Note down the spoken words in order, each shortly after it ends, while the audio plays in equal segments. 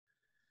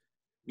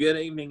Good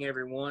evening,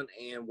 everyone,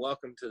 and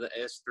welcome to the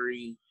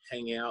S3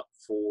 Hangout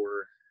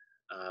for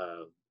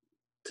uh,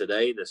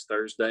 today, this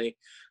Thursday.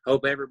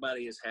 Hope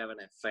everybody is having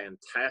a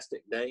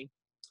fantastic day.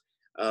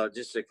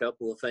 Just a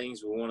couple of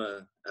things we want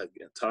to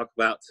talk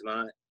about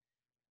tonight.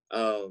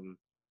 Um,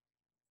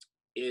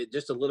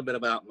 just a little bit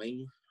about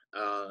me.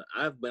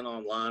 I've been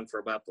online for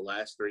about the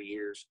last 3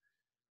 years.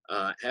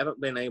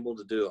 Haven't been able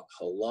to do a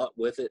whole lot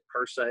with it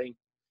per se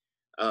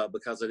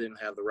because I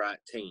didn't have the right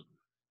team.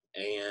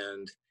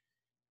 And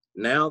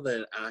now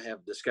that I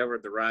have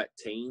discovered the right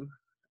team,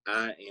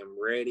 I am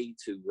ready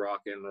to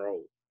rock and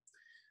roll.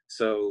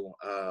 So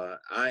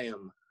I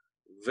am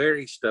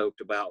very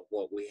stoked about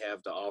what we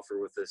have to offer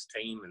with this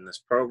team and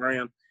this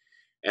program.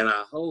 And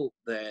I hope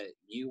that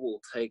you will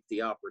take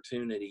the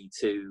opportunity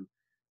to,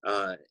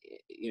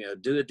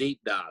 do a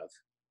deep dive,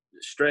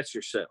 stretch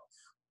yourself,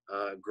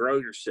 grow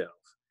yourself.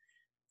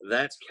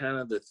 That's kind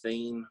of the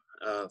theme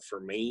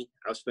for me.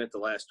 I've spent the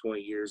last 20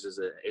 years as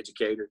an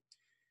educator,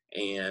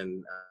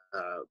 and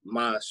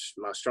my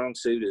strong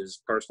suit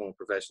is personal and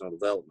professional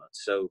development.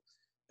 So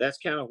that's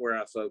kind of where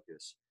I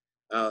focus.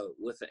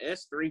 With the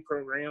S3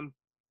 program,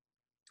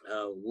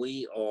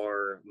 we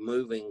are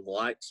moving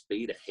light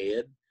speed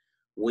ahead.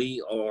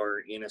 We are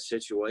in a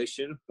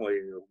situation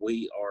where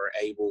we are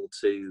able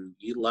to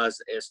utilize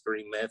the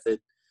S3 method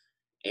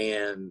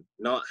and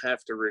not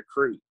have to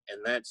recruit,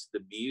 and that's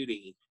the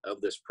beauty of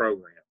this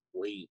program.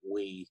 We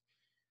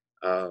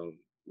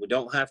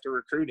don't have to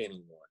recruit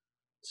anyone,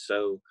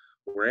 so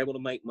we're able to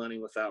make money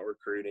without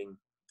recruiting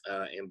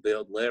and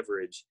build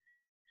leverage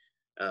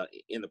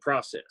in the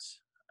process.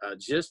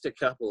 Just a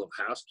couple of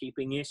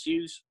housekeeping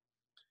issues.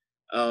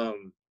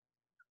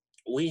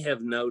 We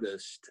have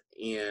noticed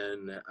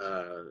in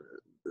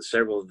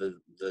several of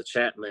the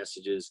chat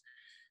messages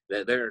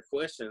that there are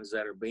questions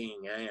that are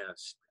being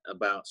asked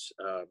about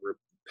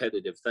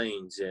repetitive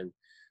things. And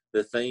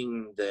the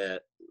thing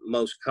that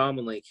most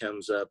commonly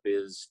comes up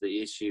is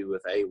the issue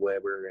with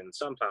AWeber and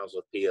sometimes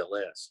with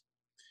PLS.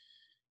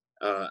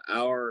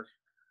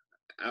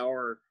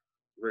 Our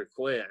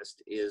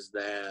request is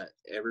that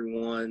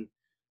everyone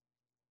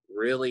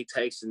really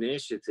takes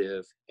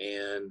initiative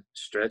and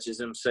stretches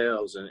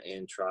themselves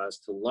and tries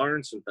to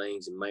learn some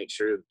things and make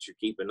sure that you're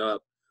keeping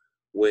up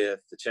with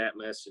the chat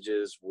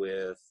messages,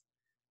 with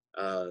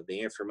the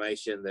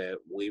information that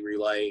we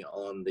relay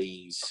on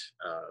these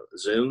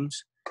Zooms,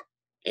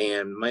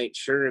 and make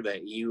sure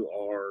that you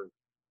are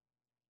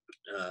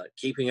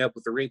keeping up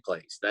with the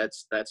replays.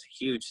 That's a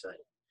huge thing,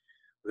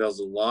 because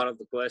a lot of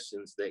the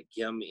questions that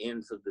come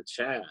into the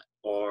chat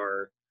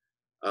are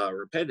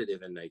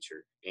repetitive in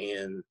nature,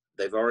 and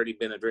they've already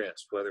been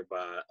addressed, whether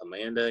by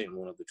Amanda in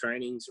one of the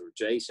trainings or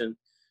Jason.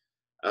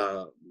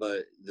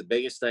 But the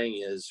biggest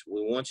thing is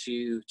we want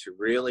you to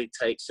really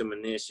take some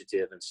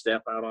initiative and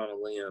step out on a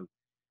limb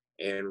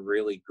and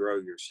really grow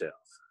yourself.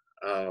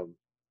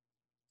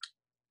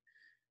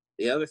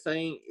 The other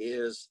thing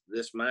is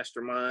this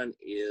mastermind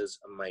is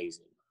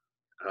amazing.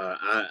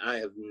 I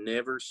have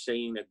never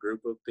seen a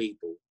group of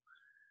people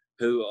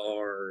who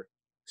are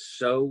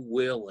so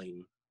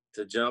willing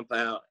to jump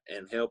out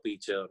and help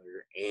each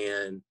other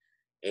and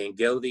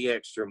go the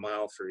extra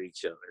mile for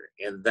each other.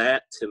 And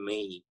that, to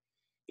me,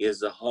 is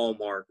the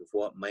hallmark of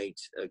what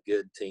makes a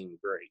good team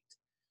great.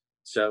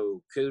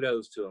 So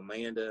kudos to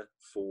Amanda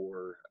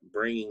for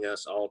bringing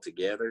us all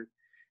together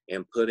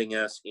and putting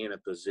us in a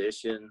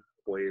position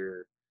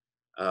where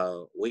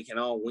we can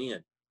all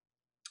win.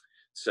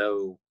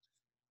 So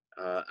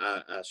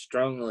I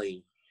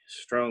strongly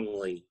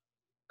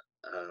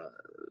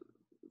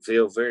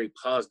feel very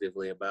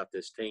positively about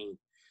this team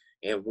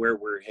and where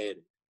we're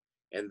headed.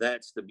 And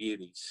that's the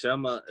beauty.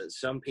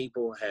 Some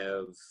people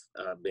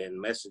have been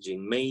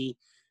messaging me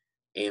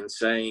and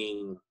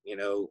saying,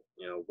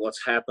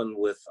 what's happened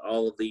with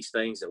all of these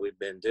things that we've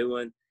been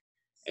doing.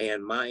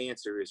 And my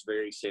answer is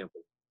very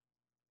simple.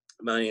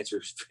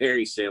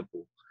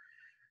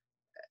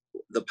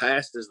 The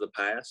past is the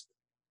past.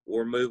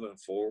 We're moving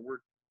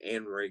forward.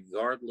 And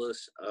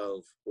regardless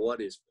of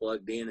what is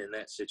plugged in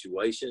that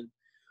situation,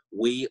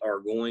 we are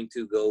going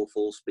to go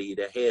full speed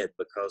ahead,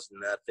 because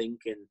nothing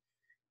can,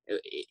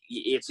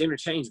 it's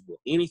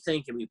interchangeable.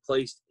 Anything can be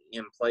placed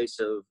in place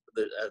of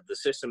the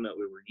system that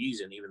we were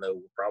using, even though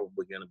we're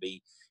probably going to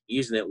be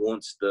using it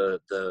once the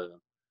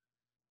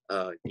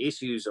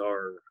issues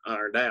are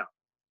ironed out.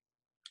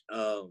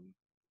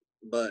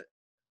 But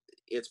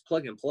it's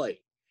plug and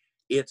play.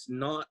 It's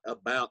not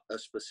about a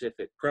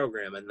specific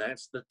program, and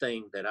that's the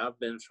thing that I've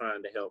been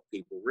trying to help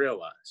people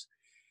realize.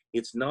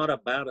 It's not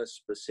about a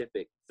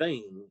specific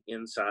thing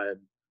inside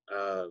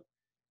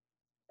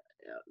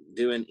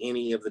doing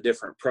any of the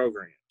different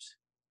programs.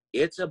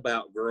 It's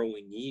about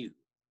growing you.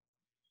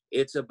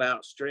 It's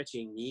about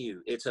stretching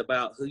you. It's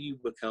about who you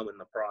become in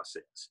the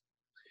process.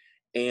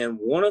 And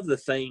one of the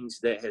things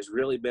that has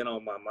really been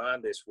on my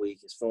mind this week,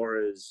 as far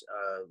as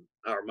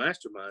our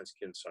mastermind's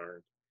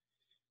concerned,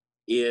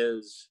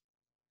 is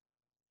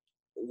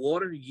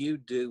what are you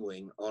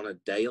doing on a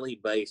daily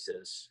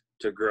basis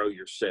to grow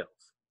yourself?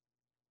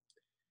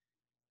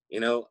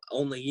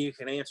 Only you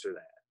can answer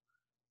that.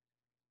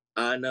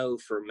 I know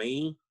for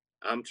me,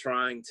 I'm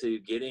trying to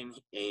get in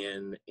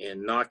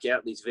and knock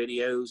out these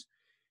videos.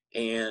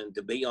 And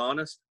to be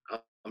honest,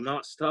 I'm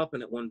not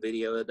stopping at one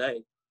video a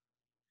day.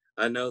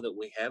 I know that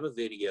we have a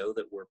video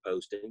that we're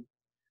posting,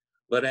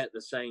 but at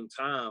the same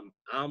time,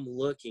 I'm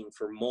looking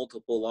for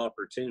multiple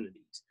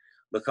opportunities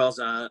because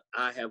I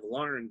have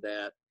learned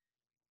that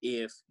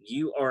if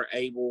you are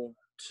able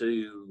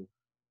to,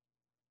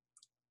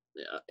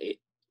 uh,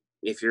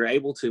 if you're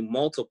able to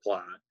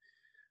multiply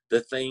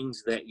the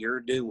things that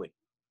you're doing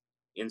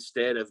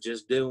instead of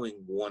just doing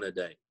one a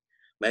day,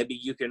 maybe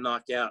you can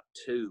knock out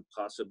two,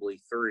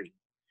 possibly three.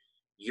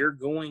 You're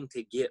going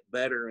to get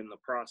better in the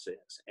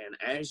process. And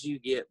as you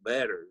get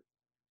better,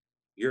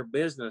 your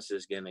business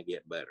is going to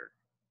get better.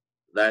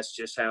 That's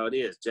just how it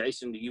is.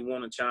 Jason, do you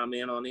want to chime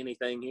in on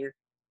anything here?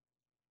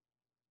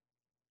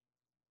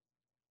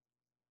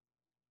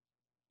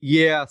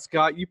 Yeah,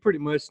 Scott, you pretty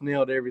much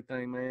nailed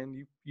everything,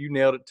 man. You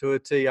nailed it to a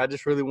T. I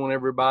just really want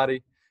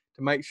everybody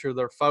to make sure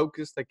they're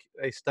focused.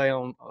 They stay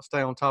on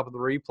top of the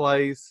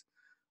replays.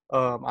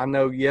 I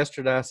know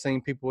yesterday I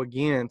seen people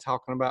again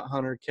talking about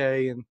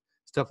 100K and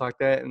stuff like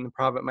that in the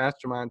private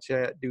mastermind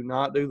chat. Do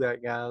not do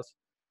that, guys.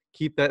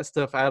 Keep that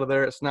stuff out of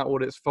there. It's not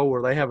what it's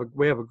for. We have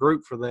a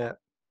group for that.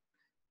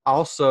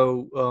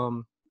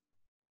 Also,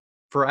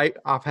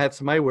 I've had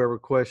some AWeber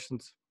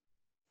questions.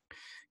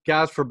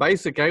 Guys, for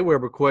basic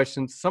AWeber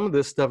questions, some of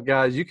this stuff,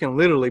 guys, you can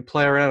literally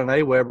play around in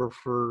AWeber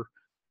for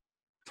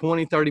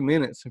 20, 30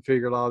 minutes and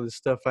figure all this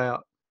stuff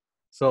out.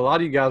 So a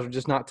lot of you guys are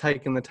just not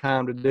taking the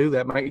time to do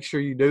that. Make sure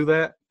you do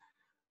that.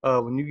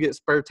 When you get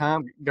spare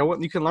time, go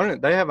in. You can learn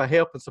it. They have a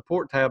help and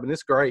support tab, and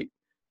it's great.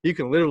 You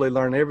can literally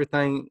learn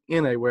everything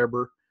in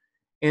AWeber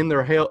in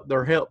their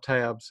help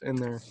tabs in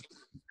there.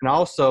 And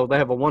also, they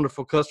have a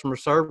wonderful customer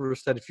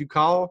service that if you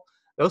call,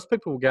 those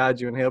people will guide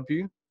you and help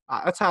you.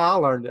 That's how I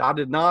learned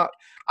it.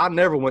 I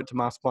never went to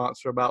my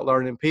sponsor about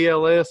learning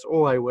PLS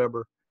or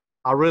AWeber.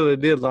 I really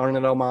did learn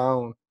it on my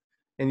own.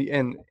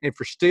 And if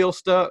you're still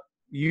stuck,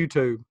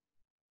 YouTube.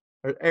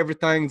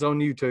 Everything's on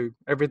YouTube.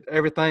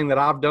 Everything that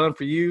I've done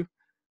for you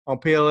on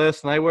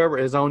PLS and AWeber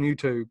is on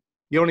YouTube.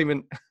 You don't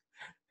even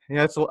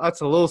that's a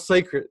little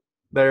secret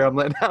there I'm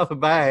letting out of the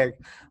bag.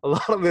 A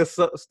lot of this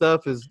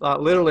stuff is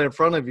literally in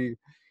front of you.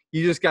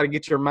 You just got to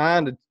get your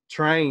mind to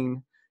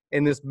train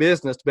in this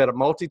business to be able to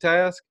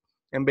multitask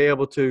and be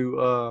able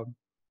to.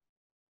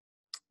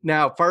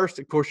 Now, first,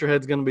 of course, your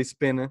head's going to be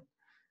spinning,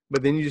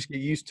 but then you just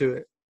get used to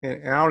it.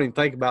 And I don't even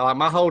think about it. Like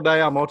my whole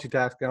day, I'm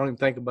multitasking. I don't even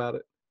think about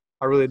it.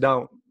 I really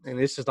don't. And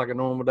it's just like a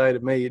normal day to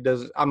me. It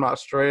doesn't. I'm not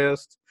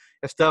stressed.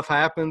 If stuff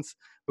happens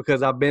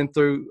because I've been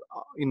through,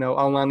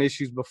 online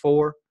issues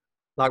before,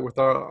 like with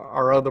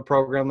our other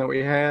program that we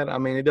had. I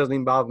mean, it doesn't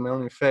even bother me. It don't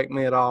even affect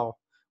me at all.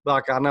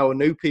 Like I know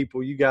new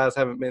people, you guys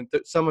haven't been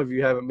through, some of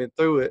you haven't been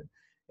through it,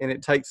 and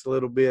it takes a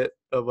little bit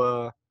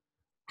of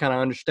kind of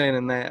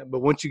understanding that. But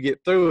once you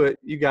get through it,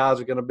 you guys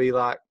are going to be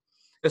like,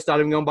 it's not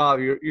even going to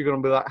bother you. You're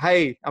going to be like,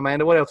 hey,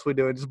 Amanda, what else we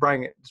doing? Just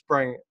bring it. Just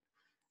bring it.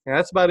 And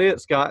that's about it,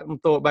 Scott. I'm going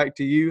to throw it back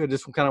to you. I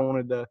just kind of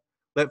wanted to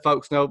let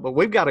folks know. But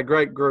we've got a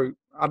great group.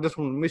 I just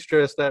want to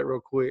stress that real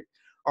quick.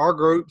 Our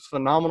group's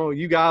phenomenal.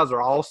 You guys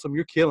are awesome.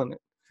 You're killing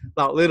it.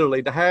 Like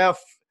literally to have,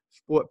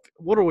 what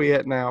are we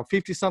at now?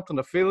 50-something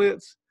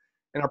affiliates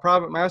in our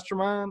private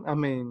mastermind? I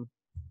mean,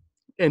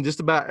 and just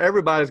about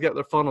everybody's got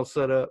their funnel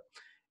set up.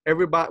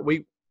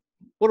 Everybody,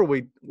 what are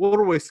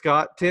we,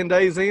 Scott? 10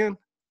 days in?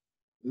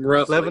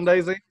 Roughly. 11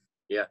 days in?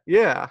 Yeah.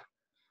 Yeah.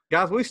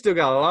 Guys, we still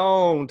got a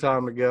long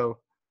time to go.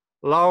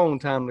 Long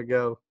time to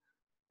go.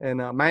 And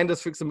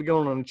Amanda's fixing to be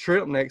going on a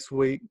trip next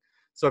week.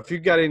 So if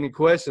you've got any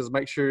questions,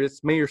 make sure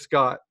it's me or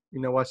Scott,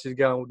 while she's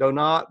going. Do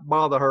not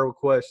bother her with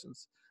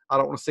questions. I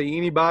don't want to see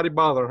anybody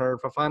bothering her.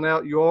 If I find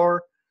out you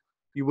are,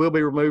 you will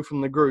be removed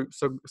from the group.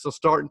 So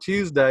starting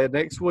Tuesday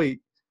next week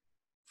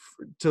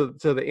to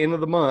the end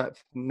of the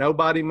month,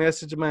 nobody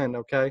message Amanda,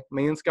 okay?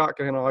 Me and Scott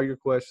can handle all your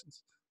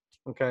questions,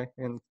 okay?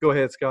 And go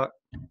ahead, Scott.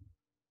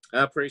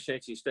 I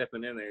appreciate you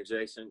stepping in there,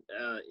 Jason.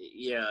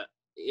 Yeah,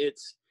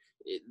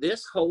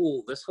 this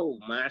whole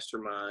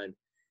mastermind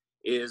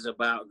is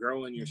about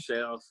growing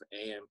yourself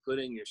and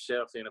putting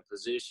yourself in a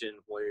position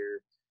where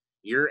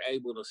you're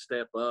able to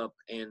step up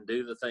and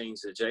do the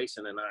things that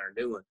Jason and I are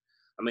doing.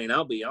 I mean,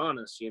 I'll be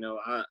honest,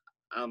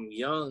 I'm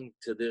young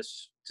to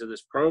this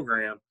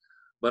program,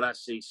 but I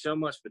see so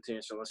much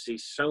potential. I see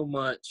so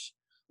much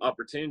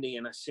opportunity,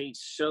 and I see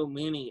so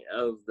many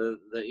of the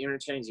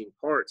interchanging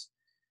parts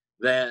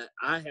that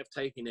I have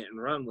taken it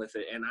and run with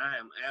it, and I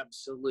am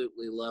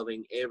absolutely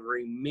loving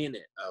every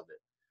minute of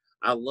it.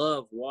 I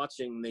love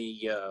watching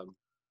the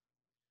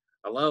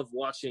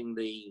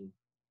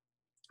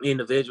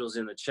individuals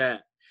in the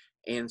chat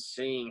and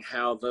seeing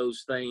how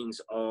those things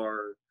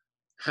are,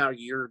 how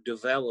you're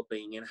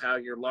developing and how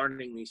you're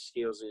learning these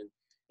skills,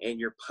 and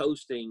you're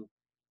posting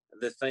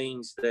the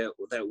things that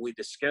we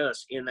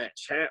discuss in that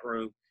chat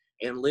room,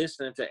 and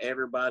listening to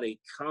everybody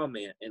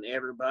comment and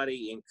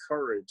everybody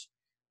encourage.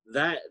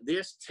 That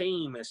this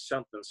team is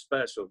something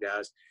special,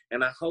 guys,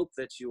 and I hope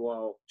that you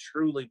all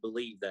truly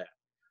believe that.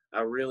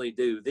 I really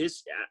do.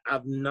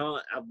 I've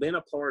been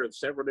a part of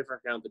several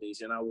different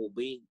companies, and I will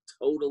be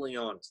totally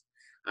honest.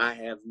 I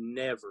have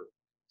never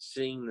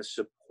seen the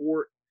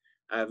support.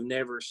 I've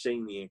never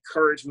seen the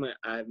encouragement.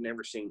 I've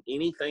never seen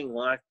anything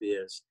like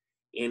this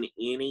in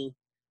any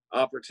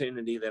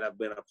opportunity that I've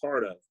been a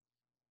part of.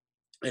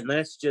 And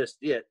that's just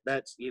it.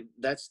 That's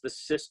the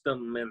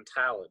system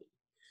mentality.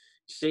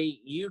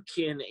 See, you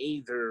can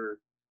either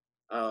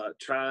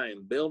try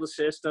and build a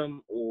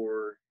system,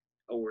 or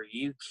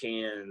you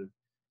can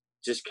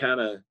just kind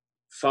of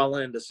fall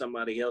into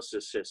somebody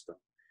else's system.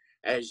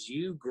 As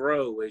you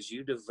grow, as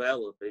you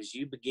develop, as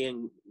you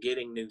begin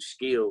getting new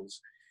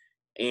skills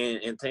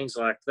and things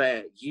like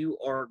that, you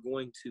are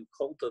going to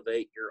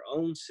cultivate your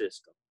own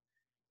system.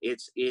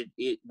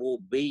 It will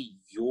be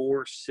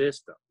your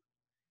system.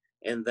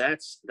 And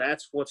that's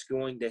what's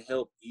going to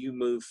help you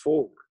move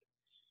forward.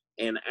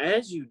 And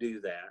as you do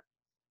that,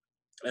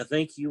 I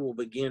think you will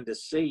begin to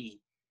see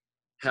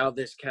how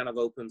this kind of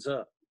opens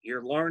up.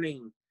 You're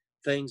learning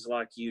things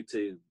like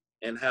YouTube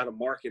and how to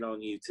market on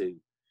YouTube.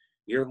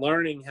 You're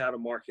learning how to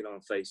market on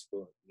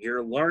Facebook.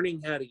 You're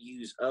learning how to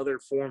use other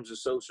forms of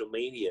social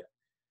media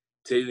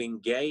to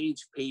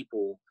engage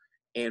people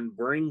and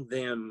bring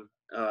them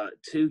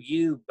to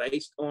you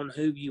based on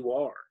who you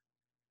are.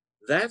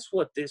 That's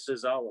what this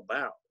is all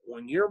about.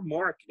 When you're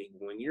marketing,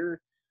 when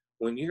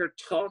you're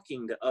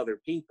talking to other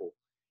people,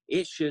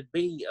 it should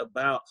be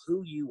about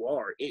who you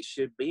are. It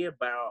should be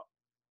about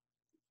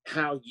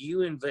how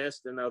you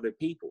invest in other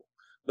people,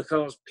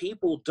 because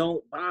people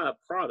don't buy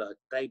a product,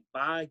 they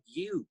buy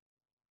you.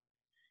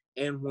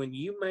 And when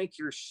you make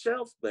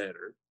yourself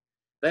better,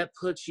 that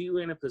puts you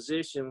in a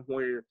position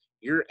where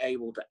you're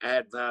able to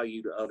add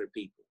value to other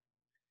people.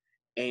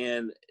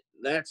 And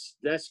that's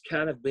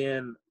kind of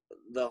been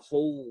the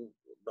whole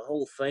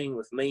thing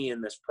with me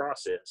in this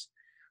process.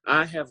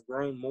 I have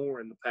grown more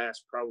in the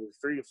past probably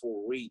 3 to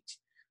 4 weeks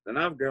than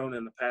I've grown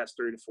in the past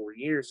 3 to 4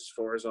 years as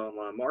far as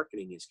online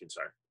marketing is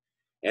concerned.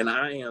 And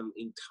I am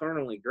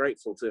eternally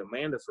grateful to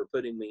Amanda for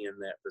putting me in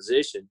that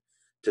position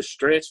to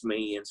stretch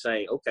me and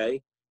say,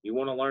 okay, you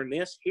want to learn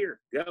this? Here,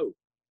 go.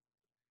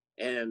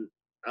 And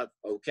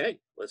okay,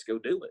 let's go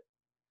do it.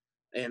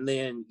 And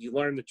then you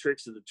learn the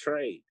tricks of the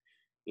trade,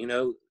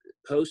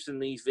 posting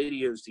these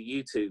videos to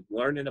YouTube,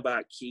 learning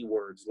about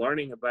keywords,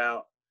 learning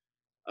about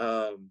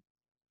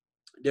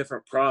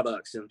different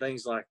products and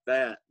things like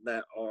that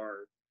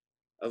are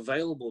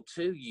available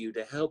to you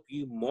to help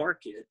you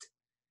market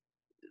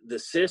the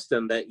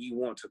system that you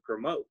want to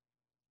promote.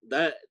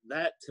 That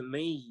to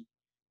me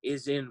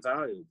is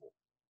invaluable.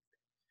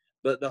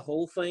 But the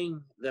whole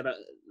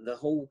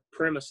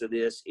premise of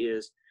this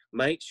is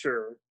make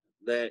sure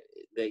that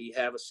you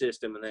have a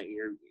system and that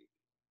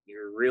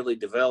you're really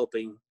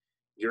developing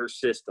your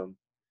system.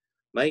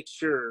 Make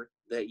sure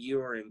that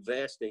you are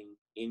investing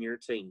in your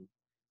team,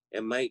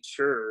 and make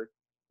sure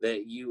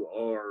that you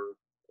are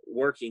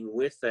working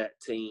with that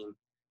team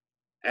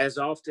as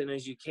often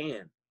as you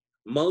can.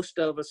 Most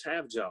of us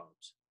have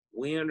jobs.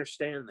 We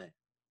understand that.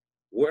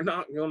 We're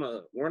not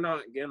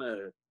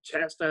gonna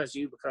chastise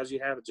you because you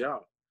have a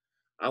job.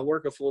 I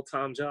work a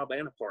full-time job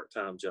and a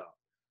part-time job.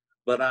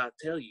 But I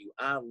tell you,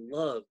 I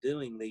love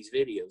doing these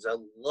videos. I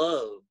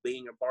love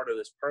being a part of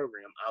this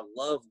program. I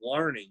love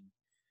learning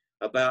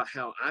about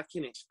how I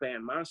can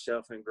expand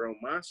myself and grow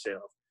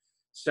myself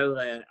so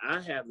that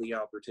I have the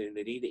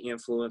opportunity to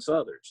influence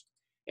others.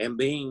 And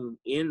being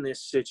in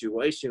this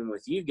situation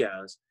with you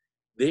guys,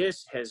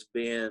 this has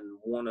been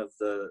one of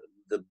the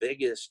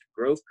biggest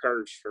growth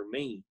curves for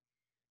me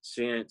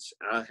since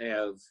I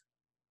have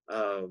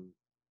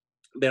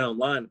been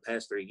online the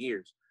past 3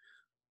 years.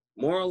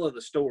 Moral of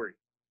the story,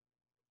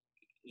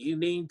 you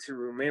need to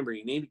remember,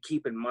 you need to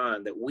keep in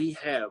mind that we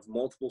have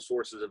multiple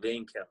sources of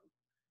income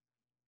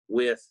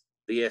with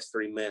the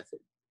S3 method.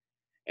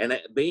 And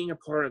being a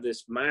part of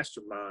this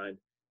mastermind,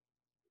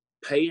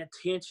 pay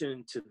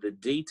attention to the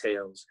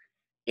details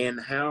and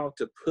how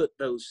to put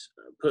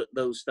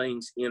those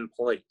things in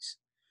place.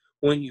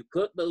 When you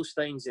put those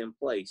things in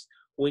place,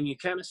 when you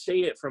kind of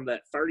see it from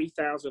that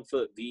 30,000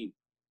 foot view,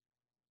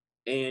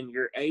 and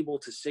you're able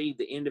to see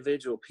the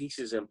individual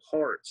pieces and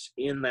parts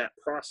in that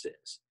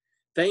process,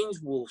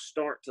 things will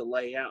start to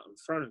lay out in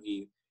front of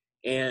you,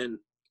 and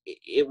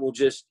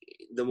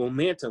the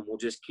momentum will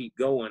just keep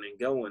going and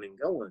going and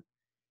going.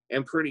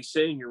 And pretty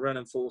soon you're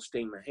running full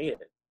steam ahead.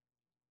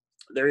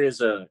 There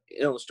is an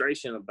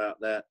illustration about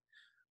that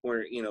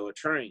where, a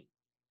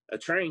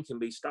train can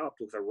be stopped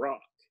with a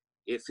rock.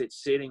 If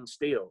it's sitting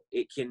still,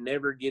 it can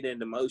never get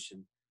into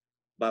motion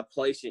by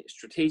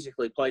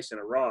strategically placing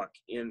a rock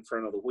in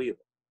front of the wheel.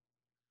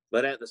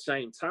 But at the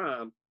same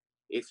time,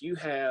 if you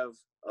have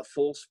a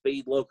full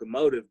speed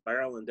locomotive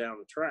barreling down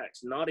the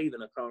tracks, not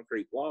even a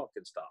concrete wall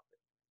can stop it.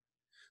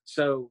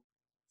 So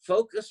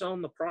focus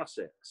on the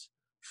process.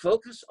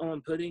 Focus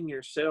on putting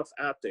yourself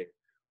out there.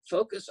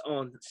 Focus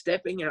on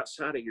stepping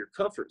outside of your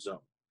comfort zone.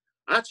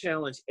 I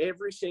challenge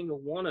every single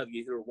one of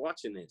you who are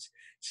watching this.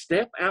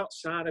 Step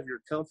outside of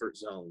your comfort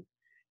zone.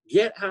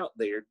 Get out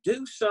there.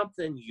 Do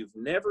something you've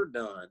never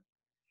done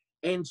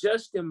and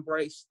just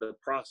embrace the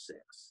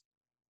process.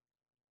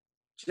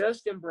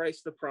 Just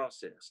embrace the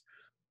process.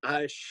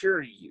 I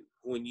assure you,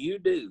 when you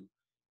do,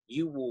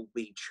 you will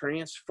be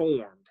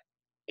transformed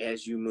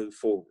as you move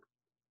forward.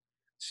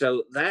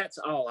 So that's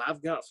all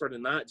I've got for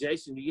tonight.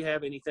 Jason, do you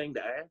have anything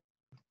to add?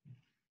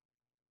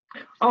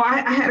 Oh,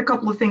 I had a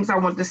couple of things I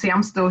wanted to say.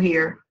 I'm still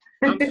here.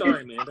 I'm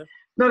sorry, Amanda.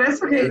 No,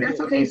 that's okay. That's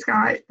okay,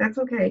 Scott. That's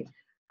okay.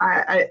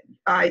 I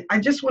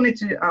just wanted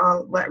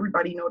to let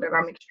everybody know that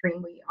I'm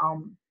extremely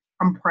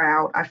I'm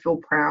proud. I feel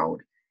proud,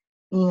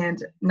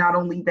 and not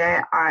only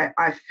that,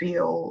 I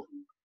feel,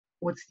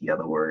 what's the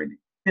other word?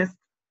 Just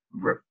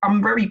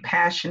I'm very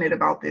passionate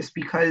about this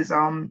because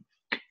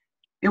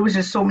it was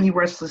just so many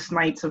restless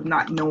nights of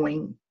not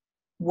knowing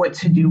what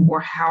to do or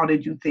how to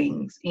do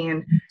things.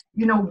 And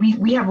you know,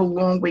 we have a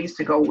long ways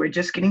to go. We're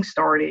just getting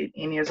started,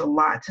 and there's a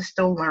lot to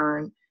still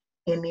learn,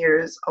 and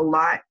there's a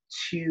lot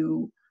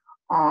to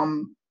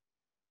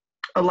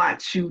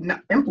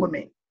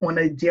implement on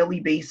a daily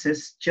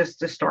basis just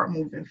to start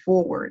moving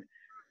forward.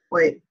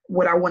 But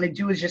what I want to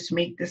do is just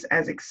make this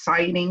as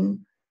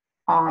exciting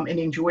and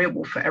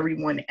enjoyable for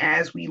everyone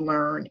as we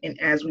learn and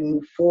as we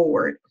move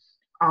forward.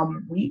 I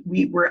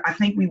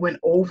think we went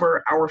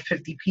over our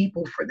 50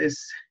 people for this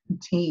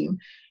team,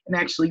 and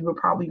actually we're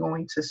probably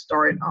going to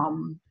start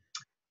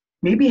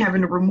maybe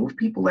having to remove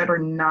people that are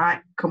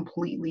not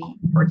completely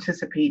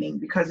participating,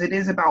 because it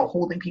is about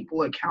holding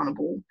people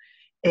accountable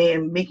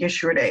and making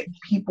sure that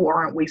people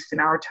aren't wasting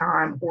our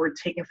time or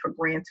taking for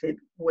granted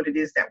what it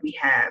is that we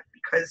have,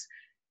 because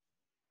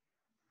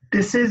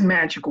this is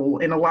magical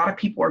and a lot of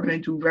people are going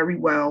to do very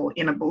well,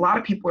 and a lot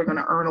of people are going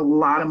to earn a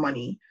lot of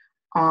money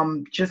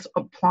just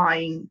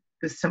applying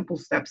the simple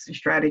steps and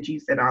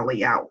strategies that I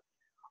lay out.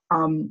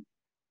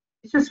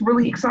 It's just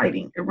really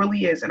exciting. It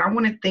really is. And I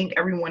want to thank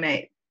everyone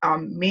that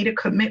made a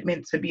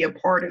commitment to be a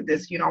part of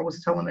this. You know, I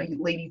was telling a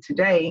lady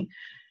today,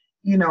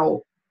 you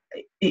know,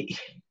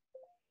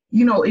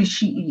 you know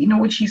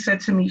what she said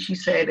to me? She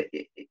said,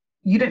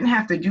 you didn't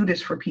have to do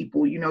this for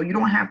people. You know, you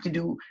don't have to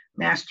do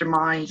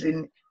masterminds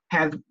and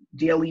have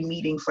daily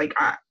meetings. Like,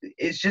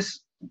 it's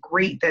just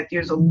great that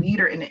there's a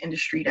leader in the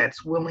industry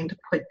that's willing to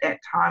put that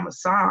time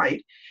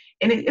aside.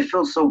 And it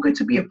feels so good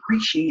to be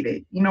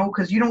appreciated, you know,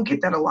 because you don't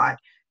get that a lot.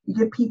 You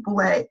get people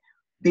that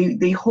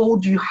they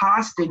hold you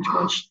hostage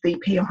once they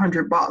pay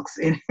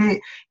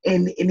 $100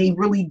 and they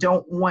really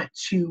don't want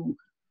to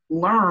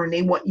learn.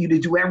 They want you to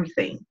do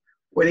everything,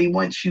 or they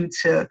want you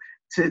to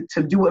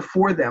do it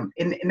for them.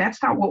 And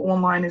that's not what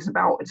online is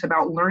about. It's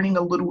about learning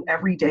a little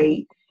every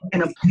day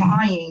and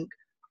applying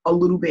a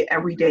little bit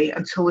every day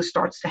until it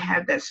starts to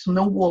have that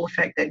snowball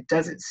effect that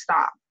doesn't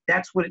stop.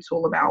 That's what it's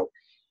all about.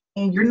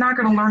 And you're not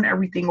going to learn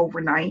everything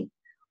overnight.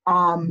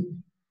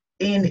 And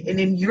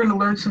then you're going to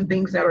learn some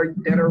things that are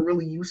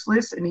really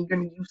useless, and then you're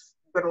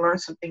going to learn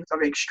some things that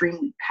are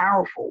extremely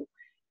powerful.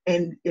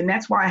 And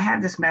that's why I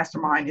have this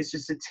mastermind, is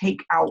just to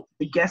take out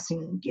the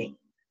guessing game,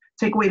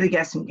 take away the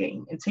guessing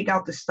game, and take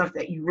out the stuff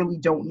that you really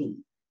don't need,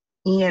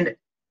 and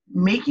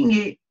making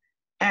it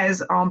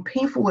as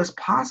painful as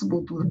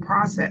possible through the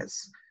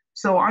process.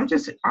 So I'm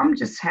just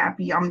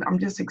happy. I'm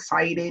just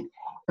excited,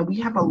 and we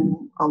have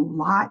a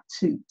lot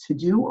to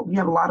do. We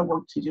have a lot of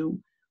work to do,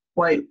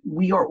 but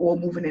we are all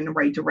moving in the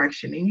right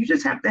direction. And you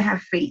just have to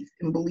have faith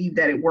and believe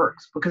that it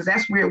works, because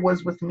that's where it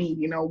was with me,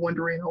 you know,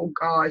 wondering, oh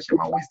gosh,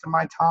 am I wasting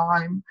my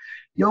time?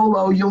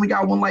 YOLO, you only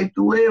got one life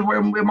to live. Where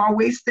am I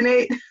wasting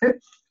it?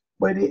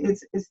 But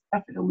it's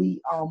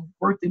definitely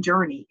worth the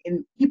journey.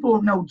 And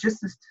people know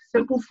just the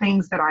simple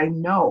things that I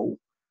know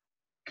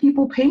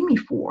people pay me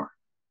for.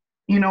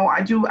 You know,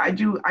 I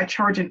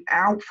charge an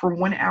hour for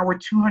 1 hour,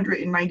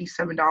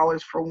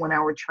 $297 for 1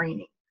 hour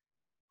training,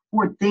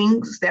 for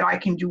things that I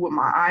can do with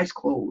my eyes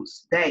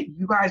closed that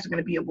you guys are going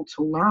to be able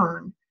to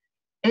learn,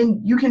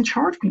 and you can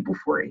charge people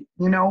for it.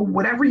 You know,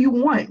 whatever you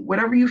want,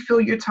 whatever you feel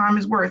your time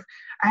is worth.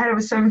 I had a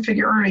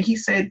 7-figure earner. He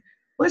said,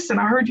 listen,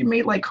 I heard you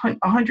made like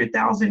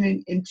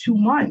 100,000 in 2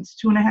 months,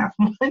 2.5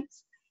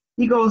 months.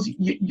 He goes,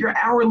 your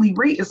hourly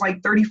rate is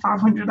like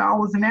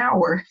 $3,500 an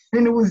hour.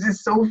 And it was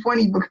just so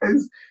funny,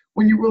 because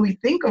when you really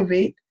think of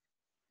it,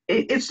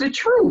 it's the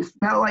truth.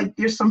 Now, like,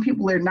 there's some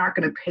people that are not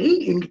going to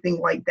pay anything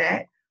like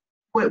that.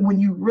 But when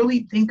you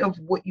really think of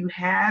what you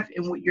have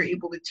and what you're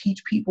able to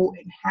teach people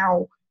and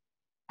how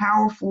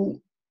powerful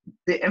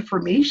the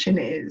information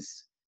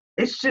is,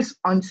 it's just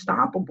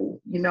unstoppable.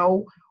 You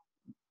know,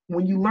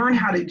 when you learn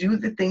how to do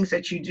the things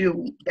that you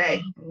do that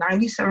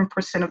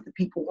 97% of the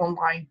people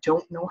online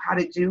don't know how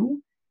to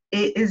do,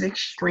 it is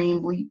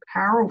extremely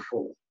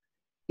powerful.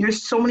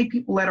 There's so many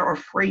people that are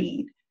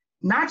afraid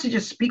not to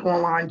just speak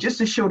online, just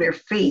to show their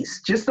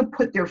face, just to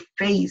put their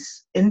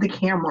face in the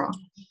camera.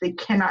 They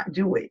cannot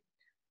do it.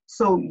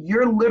 So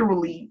you're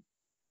literally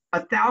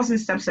 1,000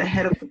 steps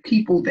ahead of the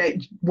people that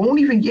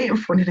won't even get in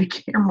front of the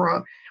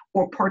camera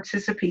or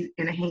participate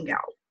in a hangout.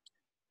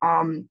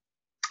 And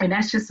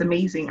that's just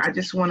amazing. I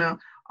just want to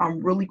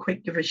really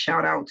quick give a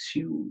shout out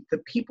to the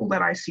people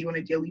that I see on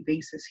a daily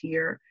basis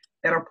here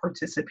that are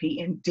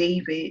participating: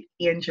 David,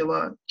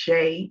 Angela,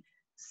 Jay,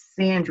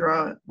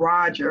 Sandra,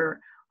 Roger,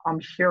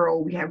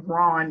 Cheryl, we have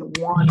Ron,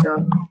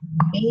 Wanda,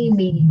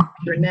 Amy,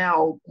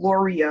 Janelle,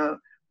 Gloria,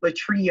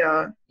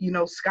 Latria,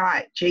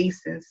 Scott,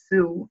 Jason,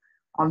 Sue,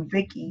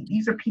 Vicky.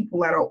 These are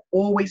people that are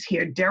always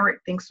here. Derek,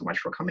 thanks so much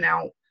for coming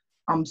out.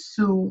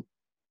 Sue,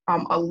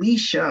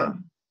 Alicia,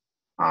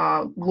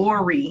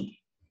 Lori.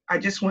 I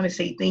just want to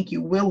say thank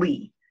you,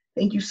 Willie.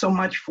 Thank you so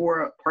much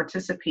for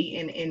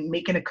participating and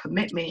making a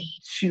commitment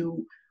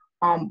to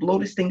blow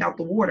this thing out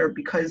the water,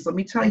 because let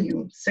me tell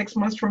you, 6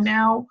 months from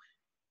now,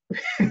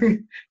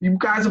 you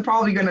guys are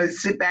probably going to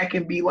sit back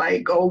and be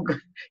like, oh,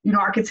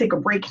 I could take a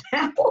break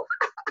now.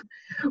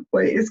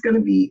 But it's going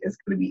to be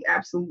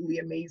absolutely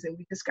amazing.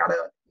 We just got to,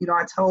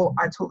 I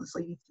told this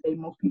lady today,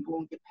 most people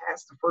don't get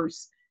past the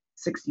first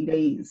 60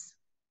 days.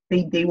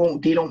 They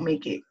don't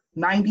make it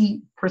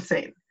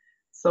 90%.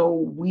 So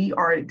we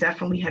are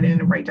definitely heading in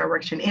the right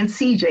direction. And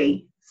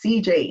CJ,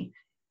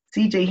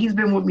 he's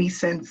been with me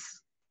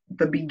since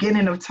the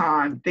beginning of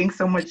time. Thanks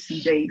so much,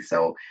 CJ.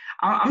 So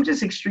I'm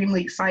just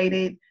extremely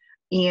excited.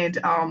 And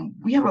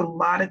we have a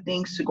lot of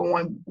things to go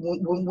on.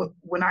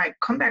 When I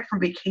come back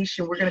from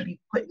vacation, we're going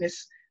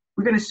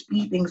to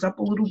speed things up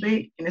a little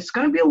bit. And it's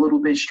going to be a little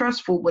bit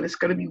stressful, but it's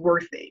going to be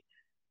worth it.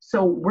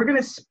 So we're going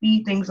to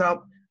speed things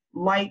up.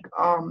 Like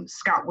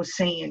Scott was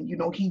saying,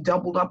 he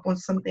doubled up on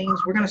some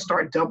things. We're going to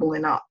start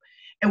doubling up.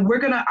 And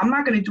I'm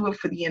not going to do it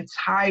for the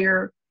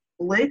entire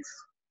blitz,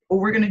 but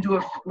we're going to do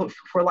it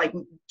for like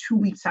 2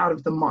 weeks out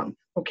of the month.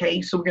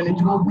 Okay. So we're going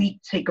to do a week,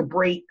 take a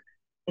break,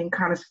 and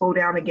kind of slow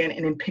down again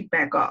and then pick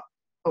back up.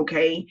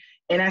 Okay.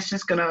 And that's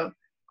just going to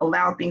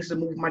allow things to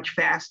move much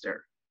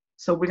faster.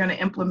 So we're going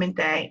to implement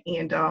that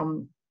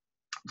and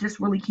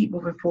just really keep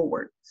moving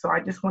forward. So I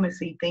just want to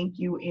say thank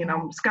you. And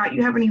Scott,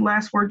 you have any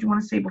last words you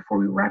want to say before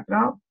we wrap it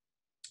up?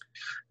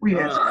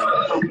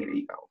 Okay, there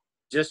you go.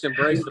 Just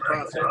embrace the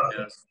process,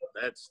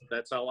 guys.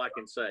 That's all I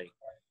can say.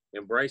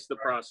 Embrace the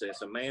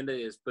process. Amanda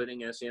is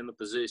putting us in the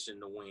position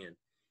to win.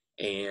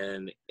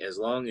 And as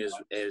long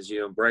as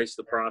you embrace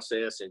the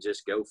process and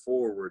just go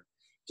forward,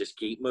 just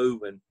keep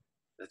moving.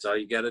 That's all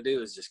you got to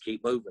do is just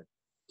keep moving.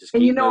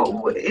 And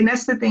and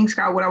that's the thing,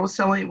 Scott. What I was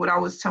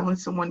telling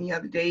someone the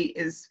other day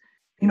is,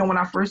 when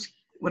I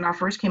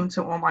first came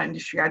into the online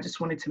industry, I just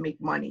wanted to make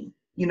money.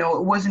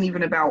 It wasn't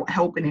even about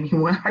helping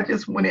anyone. I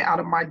just wanted out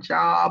of my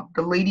job.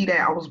 The lady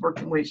that I was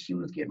working with, she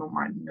was getting on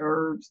my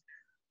nerves,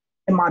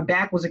 and my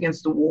back was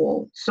against the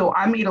wall. So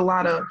I made a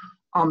lot of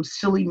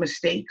silly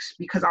mistakes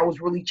because I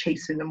was really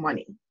chasing the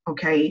money.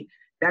 Okay,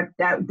 that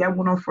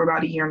went on for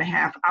about 1.5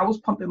 years. I was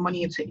pumping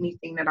money into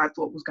anything that I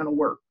thought was going to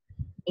work.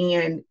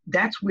 And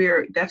that's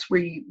where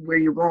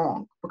you're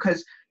wrong,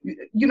 because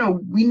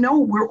we know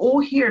we're all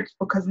here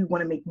because we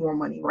want to make more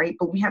money, right?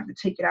 But we have to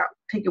take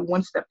it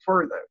one step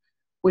further,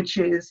 which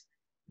is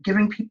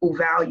giving people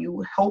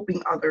value,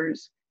 helping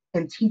others,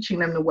 and teaching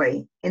them the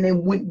way. And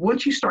then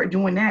once you start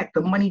doing that,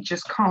 the money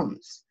just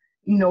comes.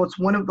 It's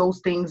one of those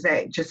things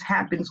that just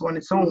happens on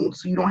its own,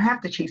 so you don't have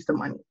to chase the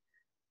money.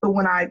 So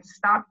when I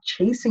stopped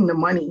chasing the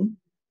money,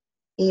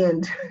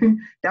 and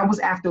that was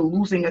after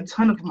losing a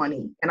ton of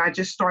money, and I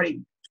just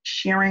started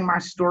sharing my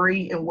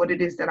story and what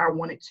it is that I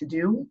wanted to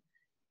do,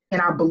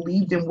 and I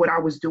believed in what I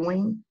was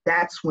doing,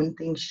 that's when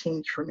things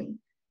changed for me.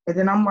 And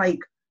then I'm like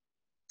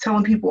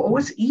telling people, oh,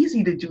 it's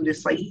easy to do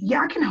this. Like,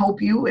 yeah, I can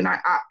help you. And I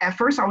at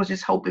first I was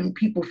just helping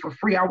people for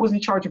free. I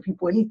wasn't charging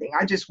people anything.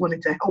 I just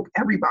wanted to help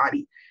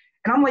everybody.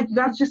 And I'm like, you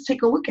guys just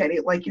take a look at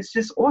it. Like, it's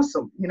just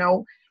awesome,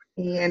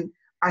 And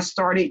I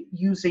started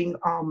using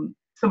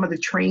some of the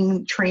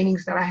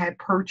trainings that I had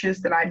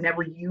purchased that I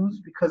never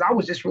used because I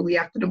was just really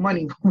after the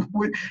money.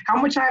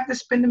 How much I have to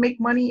spend to make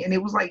money? And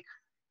it was like,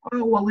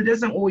 oh, well, it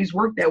doesn't always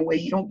work that way.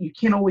 You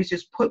can't always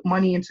just put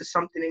money into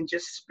something and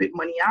just spit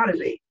money out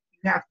of it.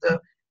 You have to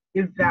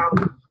give value.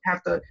 You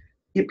have to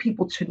get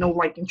people to know,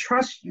 like, and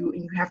trust you,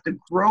 and you have to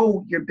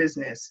grow your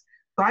business.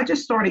 So I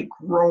just started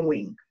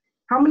growing.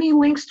 How many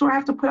links do I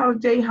have to put out a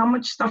day? How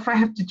much stuff I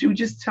have to do?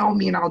 Just tell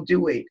me and I'll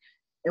do it.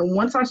 And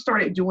once I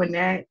started doing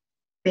that,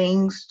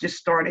 things just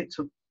started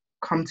to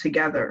come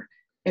together.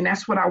 And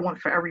that's what I want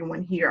for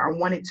everyone here. I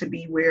want it to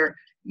be where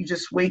you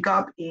just wake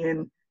up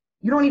and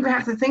you don't even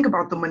have to think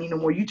about the money no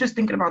more. You're just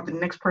thinking about the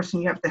next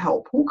person you have to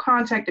help. Who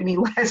contacted me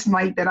last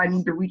night that I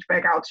need to reach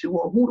back out to?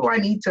 Or who do I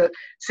need to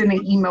send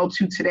an email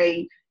to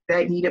today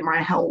that needed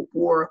my help?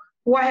 Or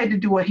who I had to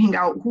do a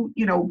hangout,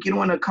 get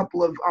on a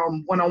couple of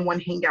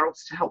one-on-one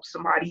hangouts to help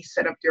somebody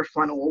set up their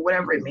funnel or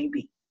whatever it may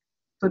be.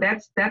 So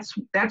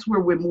that's where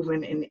we're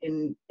moving,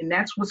 and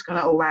that's what's going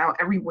to allow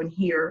everyone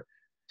here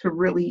to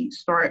really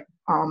start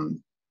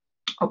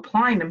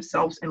applying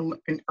themselves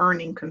and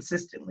earning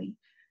consistently.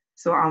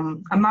 So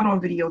I'm not on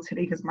video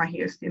today because my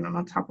hair is standing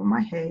on top of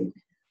my head.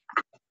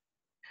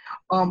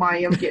 I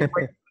am getting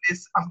ready for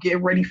this. I'm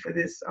getting ready for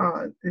this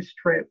this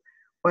trip,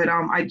 but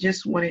I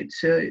just wanted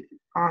to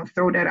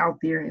throw that out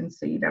there and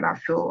say that I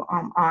feel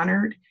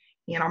honored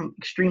and I'm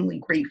extremely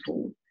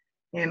grateful.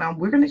 And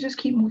we're going to just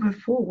keep moving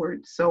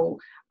forward. So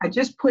I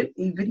just put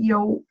the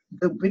video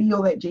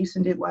that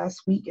Jason did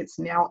last week. It's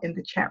now in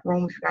the chat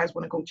room if you guys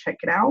want to go check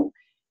it out.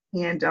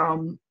 And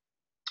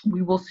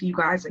we will see you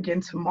guys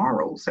again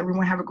tomorrow. So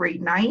everyone have a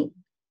great night,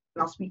 and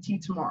I'll speak to you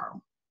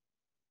tomorrow.